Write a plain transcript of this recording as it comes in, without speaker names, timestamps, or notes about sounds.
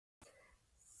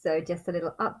So just a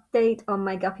little update on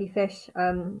my guppy fish.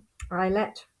 I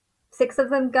let 6 of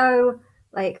them go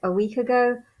like a week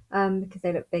ago because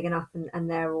they look big enough and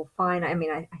they're all fine. I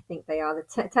mean, I think they are.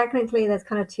 Technically, there's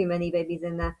kind of too many babies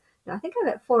in there. No, I think I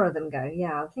let 4 of them go.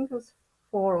 Yeah, I think it was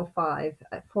 4 or 5.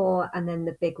 4, and then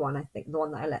the big one, I think the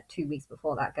one that I let 2 weeks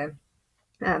before that go.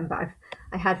 But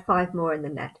I had 5 more in the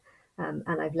net, and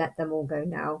I've let them all go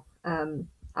now.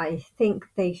 I think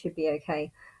they should be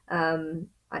okay.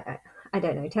 I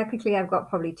don't know. Technically, I've got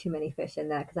probably too many fish in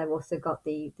there because I've also got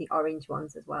the orange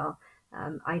ones as well.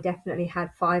 I definitely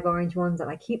had 5 orange ones,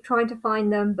 and I keep trying to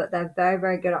find them, but they're very,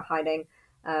 very good at hiding.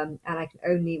 And I can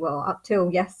only, well, up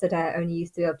till yesterday, I only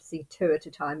used to be able to see 2 at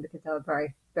a time because they were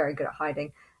very, very good at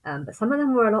hiding. But some of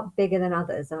them were a lot bigger than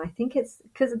others, and I think it's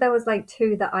because there was like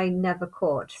 2 that I never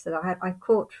caught. So I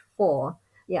caught 4.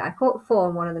 Yeah, I caught 4,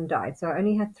 and one of them died. So I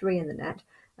only had 3 in the net.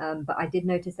 But I did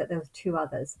notice that there was 2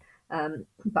 others.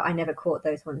 But I never caught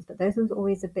those ones. But those ones were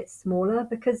always a bit smaller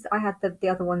because I had the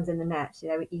other ones in the net.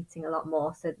 They were eating a lot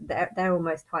more, so they're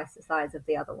almost twice the size of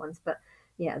the other ones. But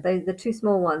yeah, the 2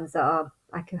 small ones are,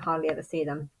 I can hardly ever see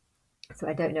them, so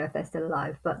I don't know if they're still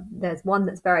alive. But there's one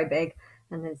that's very big,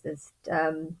 and there's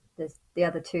the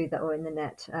other 2 that were in the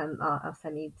net are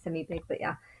semi big. But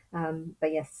yeah,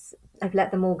 but yes, I've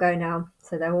let them all go now,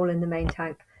 so they're all in the main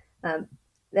tank. Um,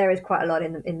 there is quite a lot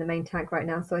in the main tank right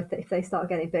now, so if they start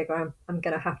getting bigger, I'm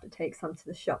gonna have to take some to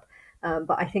the shop.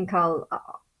 But I think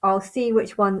I'll see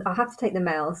which one. I'll have to take the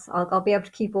males. I'll be able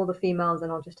to keep all the females,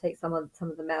 and I'll just take some of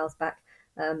the males back.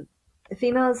 The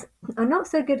females are not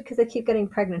so good because they keep getting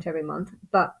pregnant every month,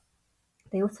 but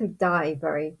they also die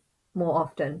very more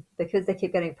often because they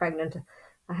keep getting pregnant.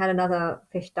 I had another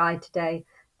fish die today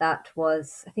that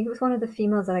was, I think it was one of the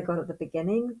females that I got at the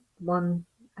beginning. One,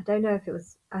 I don't know if it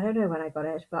was, I don't know when I got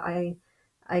it, but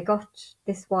I got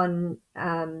this one.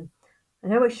 I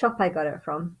know which shop I got it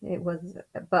from. It was,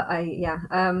 but yeah,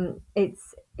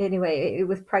 it's anyway. It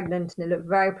was pregnant and it looked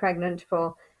very pregnant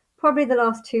for probably the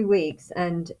last 2 weeks,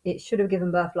 and it should have given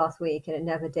birth last week, and it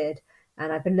never did.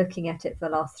 And I've been looking at it for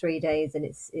the last 3 days, and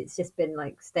it's just been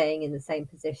like staying in the same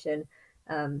position.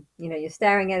 You're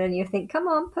staring at it and you think, come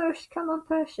on, push,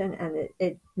 and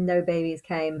it no babies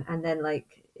came, and then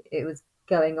like it was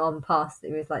going on past.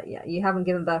 It was like, yeah, you haven't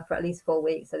given birth for at least 4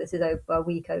 weeks, so this is over a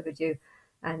week overdue,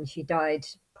 and she died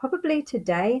probably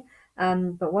today.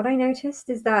 But what I noticed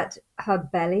is that her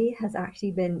belly has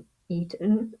actually been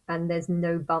eaten, and there's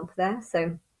no bump there.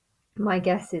 So my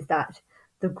guess is that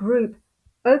the group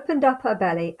opened up her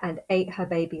belly and ate her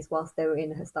babies whilst they were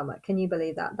in her stomach. Can you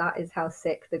believe that? That is how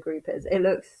sick the group is. It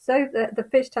looks so, the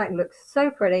fish tank looks so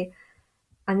pretty.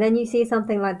 And then you see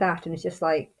something like that, and it's just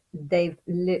like they've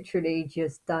literally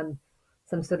just done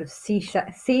some sort of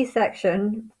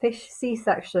C-section, fish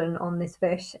C-section on this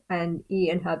fish and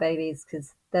eaten her babies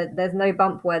because there's no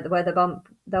bump where the bump,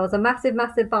 there was a massive,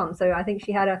 massive bump. So I think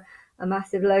she had a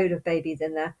massive load of babies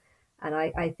in there. And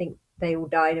I think they all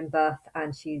died in birth,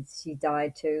 and she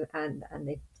died too, and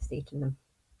they've just eaten them.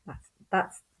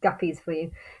 That's guppies for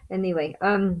you. Anyway,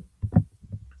 and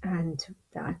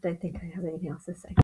I don't think I have anything else to say.